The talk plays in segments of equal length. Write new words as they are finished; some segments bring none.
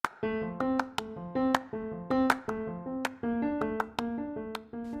Welcome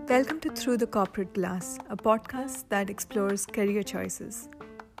to Through the Corporate Glass, a podcast that explores career choices.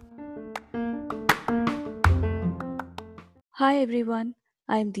 Hi everyone,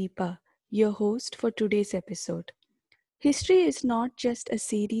 I'm Deepa, your host for today's episode. History is not just a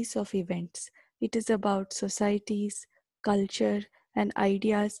series of events, it is about societies, culture, and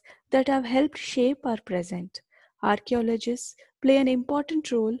ideas that have helped shape our present. Archaeologists play an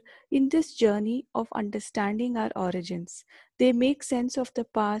important role in this journey of understanding our origins. They make sense of the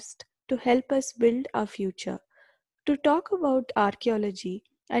past to help us build our future. To talk about archaeology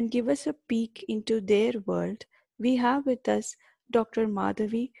and give us a peek into their world, we have with us Dr.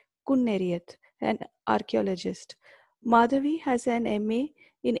 Madhavi Kunneriyat, an archaeologist. Madhavi has an MA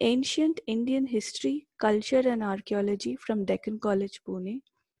in Ancient Indian History, Culture and Archaeology from Deccan College, Pune.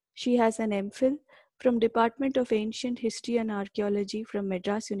 She has an MPhil from Department of Ancient History and Archaeology from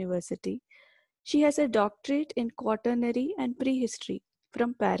Madras University. She has a doctorate in quaternary and prehistory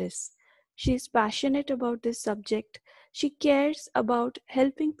from Paris. She is passionate about this subject. She cares about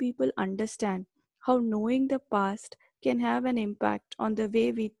helping people understand how knowing the past can have an impact on the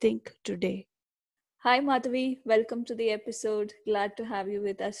way we think today. Hi, Madhavi. Welcome to the episode. Glad to have you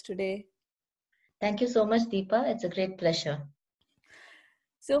with us today. Thank you so much, Deepa. It's a great pleasure.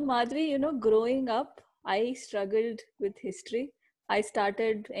 So, Madhvi, growing up, I struggled with history. I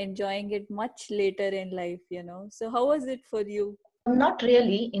started enjoying it much later in life. So, how was it for you? Not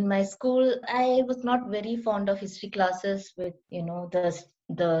really. In my school, I was not very fond of history classes with,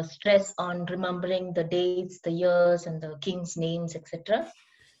 the stress on remembering the dates, the years, and the king's names, etc.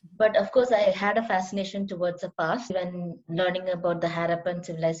 But of course, I had a fascination towards the past when learning about the Harappan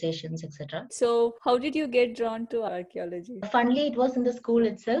civilizations, etc. So, how did you get drawn to archaeology? Funnily, it was in the school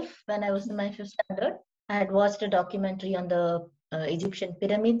itself when I was in my fifth standard. I had watched a documentary on the Egyptian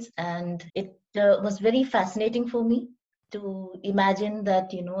pyramids, and it was very fascinating for me to imagine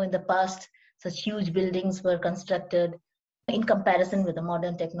that, in the past, such huge buildings were constructed in comparison with the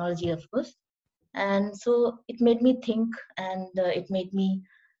modern technology, of course. And so it made me think, and it made me,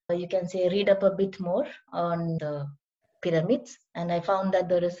 you can say, read up a bit more on the pyramids. And I found that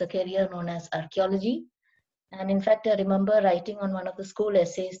there is a career known as archaeology, and in fact, I remember writing on one of the school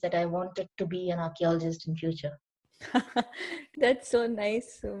essays that I wanted to be an archaeologist in future. That's so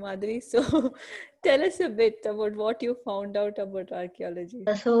nice, Madhuri. So, tell us a bit about what you found out about archaeology.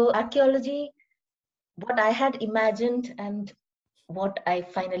 So archaeology, what I had imagined and what I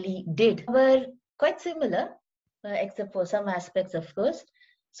finally did were quite similar, except for some aspects, of course.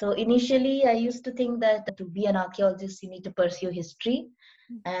 So initially, I used to think that to be an archaeologist, you need to pursue history,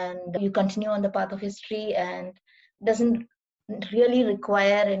 and you continue on the path of history, and doesn't really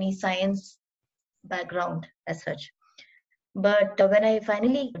require any science background as such. But when I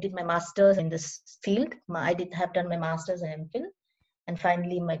finally did my master's in this field, I did have done my master's and MPhil, and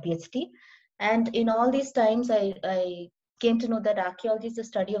finally my PhD. And in all these times, I came to know that archaeology is the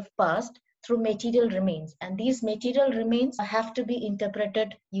study of past through material remains. And these material remains have to be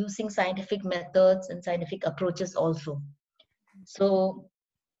interpreted using scientific methods and scientific approaches also. So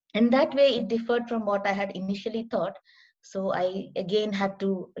in that way, it differed from what I had initially thought. So I again had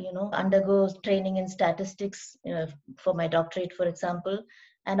to undergo training in statistics for my doctorate, for example,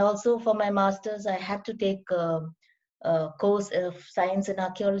 and also for my masters I had to take a course of science in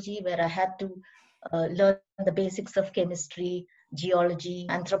archaeology, where I had to learn the basics of chemistry, geology,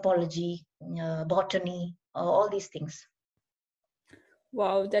 anthropology, botany, all these things.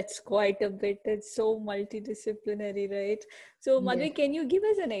 Wow, that's quite a bit. It's so multidisciplinary, right? So, Yes. Madhvi, can you give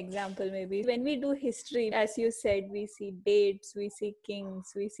us an example maybe? When we do history, as you said, we see dates, we see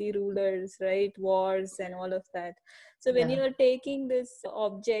kings, we see rulers, right? Wars and all of that. So, when Yeah. you're taking these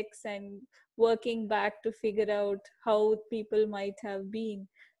objects and working back to figure out how people might have been,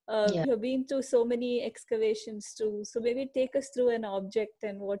 Yeah. you've been to so many excavations too. So, maybe take us through an object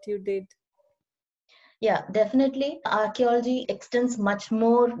and what you did. Yeah, definitely. Archaeology extends much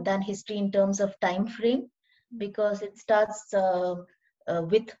more than history in terms of time frame, because it starts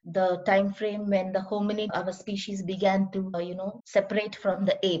with the time frame when the hominid, our species, began to, separate from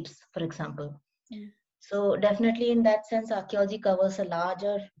the apes, for example. Mm. So definitely in that sense, archaeology covers a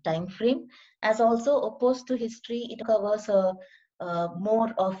larger time frame. As also opposed to history, it covers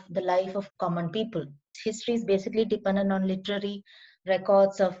more of the life of common people. History is basically dependent on literary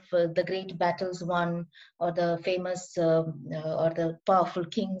records of the great battles won, or the famous or the powerful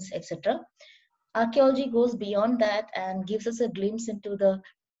kings, etc. Archaeology goes beyond that and gives us a glimpse into the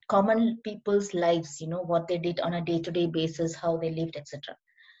common people's lives, what they did on a day-to-day basis, how they lived, etc.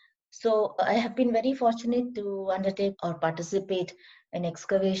 So I have been very fortunate to undertake or participate in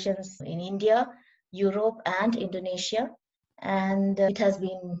excavations in India, Europe, and Indonesia. And it has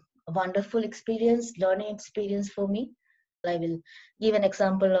been a wonderful experience, learning experience for me. I will give an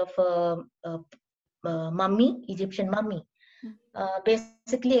example of a mummy, Egyptian mummy.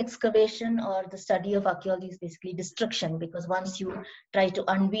 Basically, excavation or the study of archaeology is basically destruction, because once you try to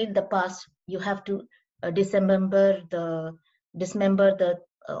unveil the past, you have to dismember the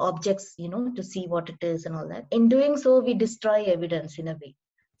objects, to see what it is and all that. In doing so, we destroy evidence in a way.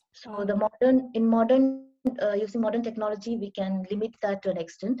 So using modern technology, we can limit that to an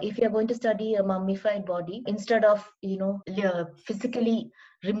extent. If you're going to study a mummified body, instead of physically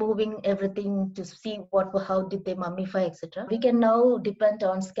removing everything to see how did they mummify, etc., we can now depend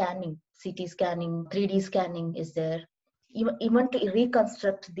on scanning, CT scanning, 3D scanning is there. Even to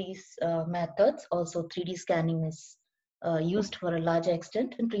reconstruct these methods, also 3D scanning is used for a larger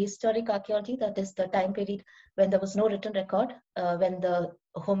extent. In prehistoric archaeology, that is the time period when there was no written record, when the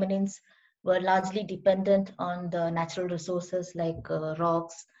hominins were largely dependent on the natural resources like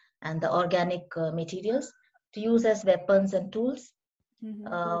rocks and the organic materials to use as weapons and tools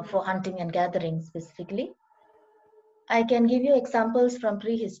for hunting and gathering specifically. I can give you examples from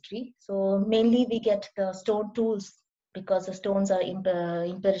prehistory. So mainly we get the stone tools because the stones are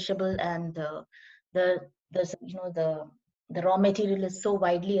imperishable, and the raw material is so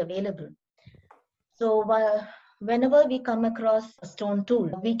widely available. So whenever we come across a stone tool,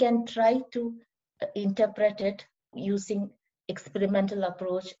 we can try to interpret it using experimental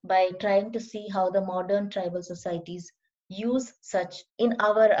approach by trying to see how the modern tribal societies use such, in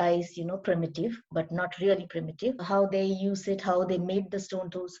our eyes, primitive, but not really primitive, how they use it, how they made the stone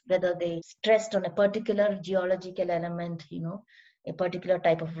tools, whether they stressed on a particular geological element, a particular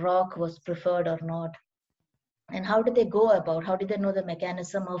type of rock was preferred or not. And how did they go about, how did they know the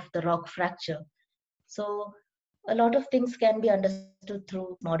mechanism of the rock fracture? So a lot of things can be understood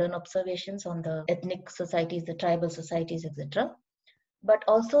through modern observations on the ethnic societies, the tribal societies, etc., but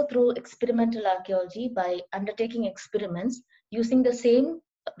also through experimental archaeology by undertaking experiments using the same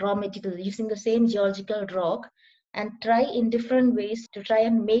raw material, using the same geological rock, and try in different ways to try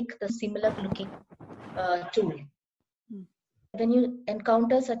and make the similar looking tool. When you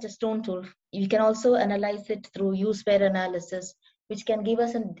encounter such a stone tool, you can also analyze it through use pair analysis, which can give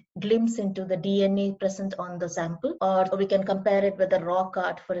us a glimpse into the DNA present on the sample, or we can compare it with the rock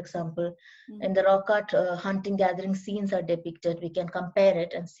art, for example. In the rock art, hunting gathering scenes are depicted. We can compare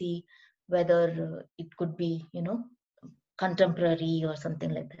it and see whether it could be, contemporary or something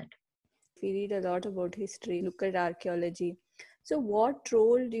like that. We read a lot about history, look at archaeology. So what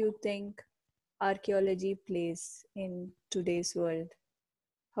role do you think archaeology plays in today's world?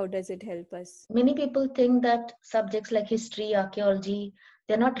 How does it help us? Many people think that subjects like history, archaeology,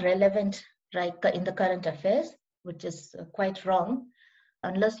 they're not relevant right in the current affairs, which is quite wrong.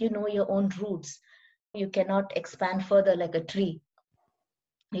 Unless you know your own roots, you cannot expand further like a tree.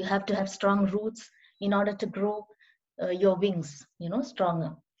 You have to have strong roots in order to grow your wings,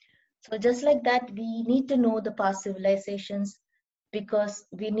 stronger. So just like that, we need to know the past civilizations because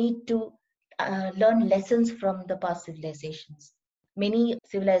we need to learn lessons from the past civilizations. Many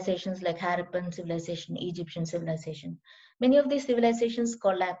civilizations like Harappan civilization, Egyptian civilization, many of these civilizations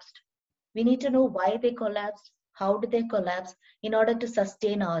collapsed. We need to know why they collapsed, how did they collapse, in order to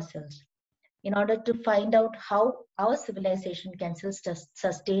sustain ourselves, in order to find out how our civilization can still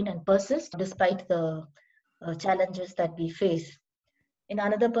sustain and persist despite the challenges that we face. In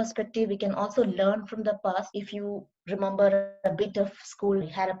another perspective, we can also learn from the past. If you remember a bit of school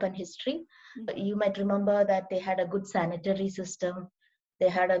Harappan history, you might remember that they had a good sanitary system. They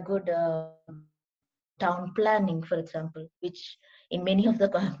had a good town planning, for example, which in many of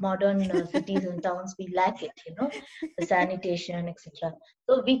the modern cities and towns, we lack it, the sanitation, etc.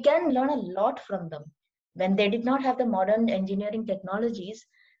 So we can learn a lot from them. When they did not have the modern engineering technologies,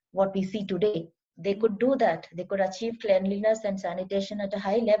 what we see today, they could do that. They could achieve cleanliness and sanitation at a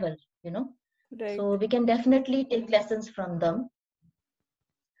high level, Right. So we can definitely take lessons from them.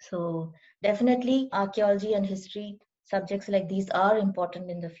 So definitely archaeology and history subjects like these are important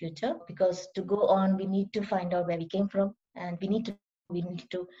in the future, because to go on, we need to find out where we came from, and we need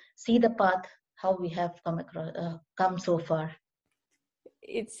to see the path, how we have come so far.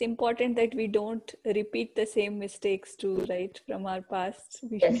 It's important that we don't repeat the same mistakes too, right, from our past.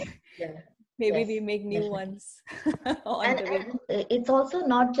 Yes, yeah. Maybe Yes, we make new definitely. ones on the way. And it's also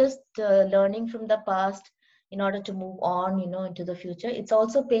not just learning from the past in order to move on, into the future. It's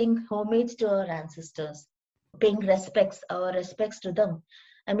also paying homage to our ancestors, paying our respects to them.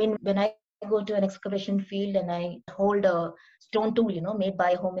 I mean, when I go to an excavation field and I hold a stone tool, made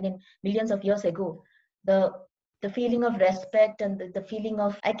by hominin millions of years ago, the the feeling of respect and the feeling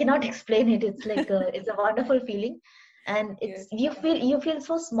of, I cannot explain it. It's like it's a wonderful feeling, and it's Yes. you feel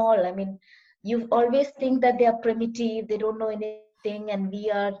so small. I mean, you always think that they are primitive, they don't know anything, and we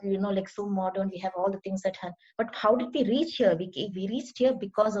are, like so modern. We have all the things at hand. But how did we reach here? We reached here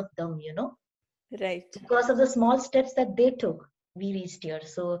because of them. Right. Because of the small steps that they took, we reached here.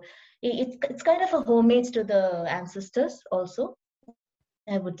 So it's kind of a homage to the ancestors also,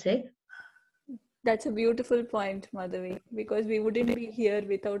 I would say. That's a beautiful point, Madhavi, because we wouldn't be here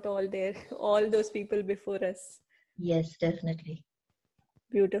without all those people before us. Yes, definitely.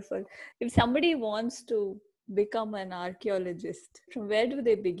 Beautiful. If somebody wants to become an archaeologist, from where do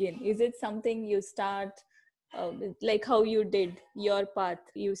they begin? Is it something you start like how you did your path?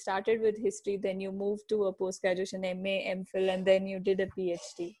 You started with history, then you moved to a post-graduation MA, MPhil, and then you did a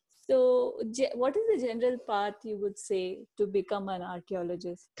PhD. So, what is the general path you would say to become an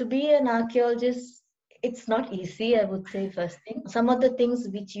archaeologist? To be an archaeologist, it's not easy, I would say. First thing, some of the things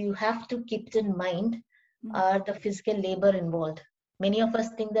which you have to keep in mind are the physical labor involved. Many of us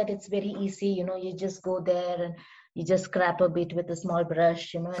think that it's very easy, you just go there and you just scrap a bit with a small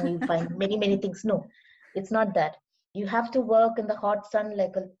brush, and you find many things. No, it's not that. You have to work in the hot sun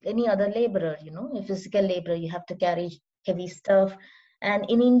like any other laborer, a physical laborer. You have to carry heavy stuff. And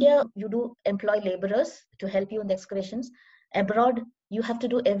in India, you do employ laborers to help you in the excavations. Abroad, you have to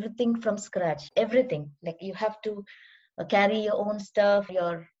do everything from scratch. Everything. Like you have to carry your own stuff,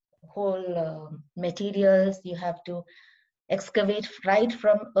 your whole materials. You have to excavate right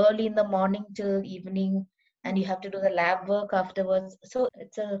from early in the morning till evening, and you have to do the lab work afterwards. So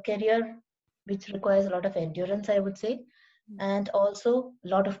it's a career which requires a lot of endurance, I would say, and also a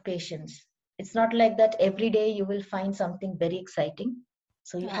lot of patience. It's not like that every day you will find something very exciting.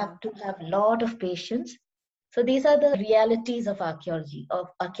 So you have to have a lot of patience. So these are the realities of archaeology, of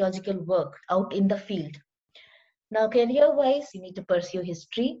archaeological work out in the field. Now, career-wise, you need to pursue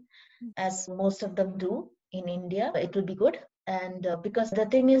history, as most of them do in India. It will be good. And because the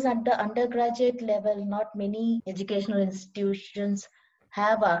thing is, at the undergraduate level, not many educational institutions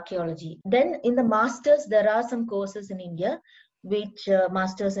have archaeology. Then in the masters, there are some courses in India, which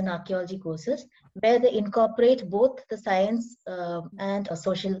masters in archaeology courses, where they incorporate both the science and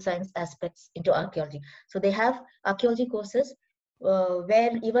social science aspects into archaeology. So they have archaeology courses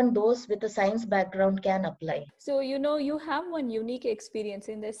where even those with a science background can apply. So, you have one unique experience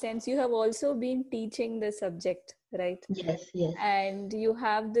in the sense you have also been teaching the subject, right? Yes, yes. And you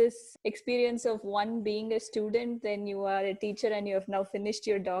have this experience of one being a student, then you are a teacher, and you have now finished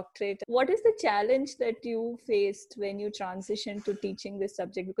your doctorate. What is the challenge that you faced when you transitioned to teaching this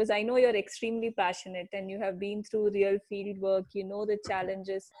subject? Because I know you're extremely passionate and you have been through real field work, you know the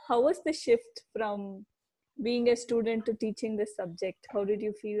challenges. How was the shift from being a student to teaching this subject? How did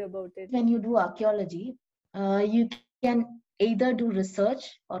you feel about it? When you do archaeology, you can either do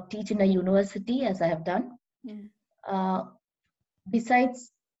research or teach in a university, as I have done. Uh,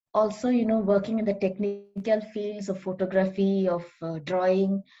 Besides, also, working in the technical fields of photography, of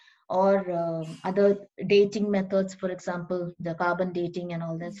drawing, or other dating methods, for example, the carbon dating and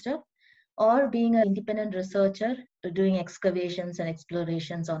all that stuff, or being an independent researcher doing excavations and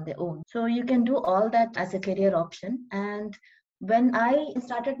explorations on their own. So you can do all that as a career option. And when I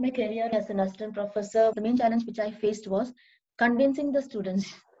started my career as an assistant professor, the main challenge which I faced was convincing the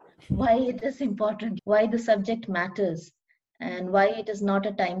students why it is important, why the subject matters, and why it is not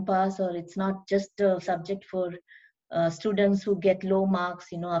a time pass, or it's not just a subject for students who get low marks,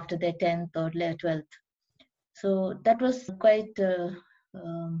 after their 10th or 12th. So that was quite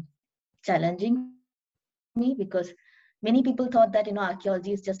challenging for me, because many people thought that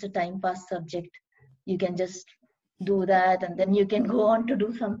archaeology is just a time pass subject. You can just do that and then you can go on to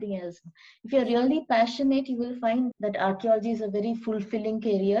do something else. If you're really passionate, you will find that archaeology is a very fulfilling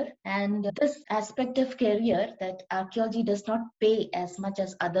career. And this aspect of career, that archaeology does not pay as much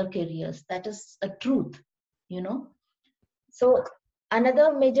as other careers, that is a truth, you know. So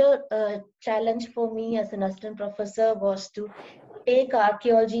another major challenge for me as an assistant professor was to take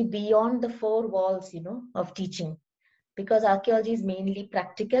archaeology beyond the four walls, of teaching, because archaeology is mainly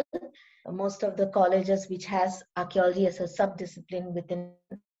practical. Most of the colleges which has archaeology as a sub-discipline within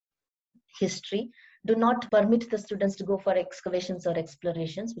history do not permit the students to go for excavations or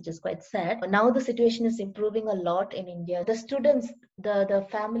explorations, which is quite sad. Now the situation is improving a lot in India. The students, the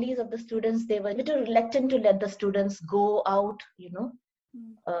families of the students, they were a little reluctant to let the students go out,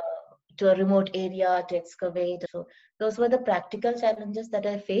 uh, to a remote area to excavate. So those were the practical challenges that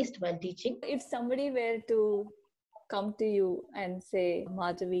I faced while teaching. If somebody were to come to you and say,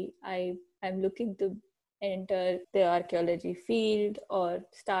 Madhavi, I'm looking to enter the archaeology field or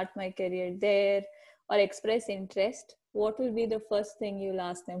start my career there, or express interest, what will be the first thing you'll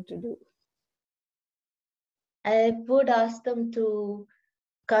ask them to do? I would ask them to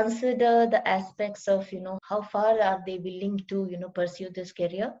consider the aspects of, how far are they willing to, pursue this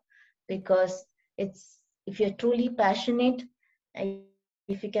career? Because if you're truly passionate,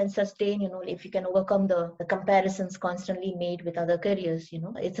 if you can sustain, if you can overcome the comparisons constantly made with other careers,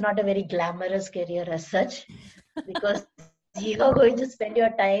 it's not a very glamorous career as such, because you're going to spend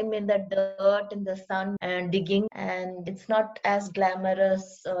your time in the dirt, in the sun, and digging, and it's not as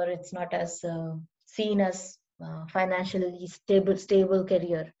glamorous, or it's not as seen as financially stable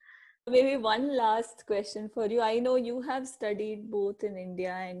career. Maybe one last question for you. I know you have studied both in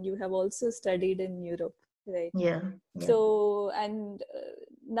India and you have also studied in Europe, right? Yeah. So, and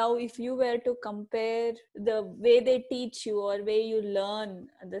now if you were to compare the way they teach you or way you learn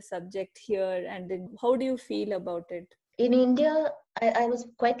the subject here and then, how do you feel about it? In India, I was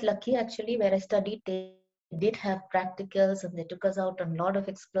quite lucky actually. Where I studied, they did have practicals, and they took us out on a lot of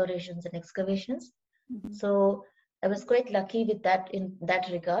explorations and excavations. So I was quite lucky with that in that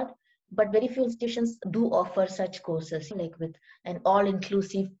regard. But very few institutions do offer such courses, like with an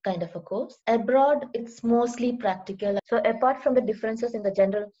all-inclusive kind of a course. Abroad, it's mostly practical. So apart from the differences in the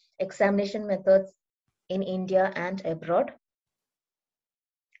general examination methods in India and abroad,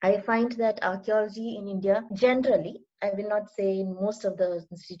 I find that archaeology in India, generally, I will not say in most of the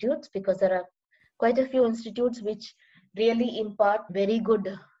institutes, because there are quite a few institutes which really impart very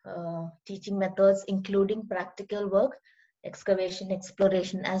good teaching methods, including practical work, excavation,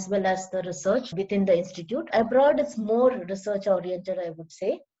 exploration, as well as the research within the institute. Abroad, it's more research oriented, I would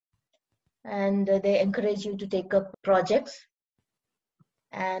say, and they encourage you to take up projects,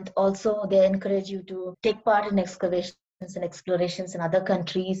 and also they encourage you to take part in excavations and explorations in other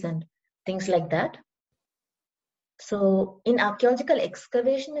countries and things like that. So in archaeological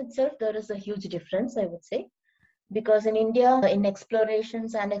excavation itself, there is a huge difference, I would say, because in India, in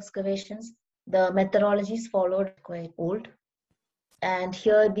explorations and excavations, the methodologies followed quite old. And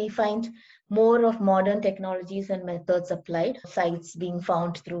here we find more of modern technologies and methods applied, sites being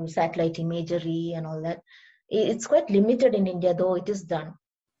found through satellite imagery and all that. It's quite limited in India, though it is done.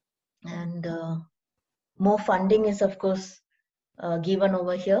 And more funding is, of course, given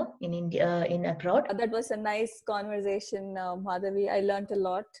over here in India, in abroad. That was a nice conversation, Madhavi. I learned a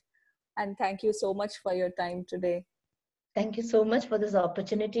lot, and thank you so much for your time today. Thank you so much for this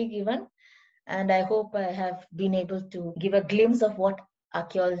opportunity given, and I hope I have been able to give a glimpse of what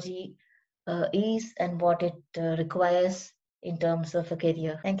archaeology is and what it requires in terms of a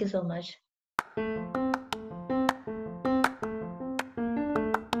career. Thank you so much.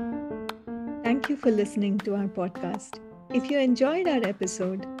 Thank you for listening to our podcast. If you enjoyed our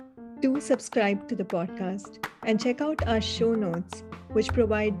episode, do subscribe to the podcast and check out our show notes, which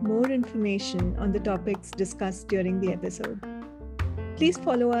provide more information on the topics discussed during the episode. Please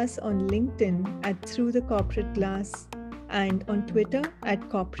follow us on LinkedIn at Through the Corporate Glass and on Twitter at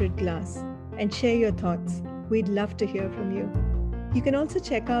Corporate Glass, and share your thoughts. We'd love to hear from you. You can also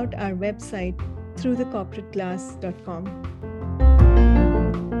check out our website, throughthecorporateglass.com.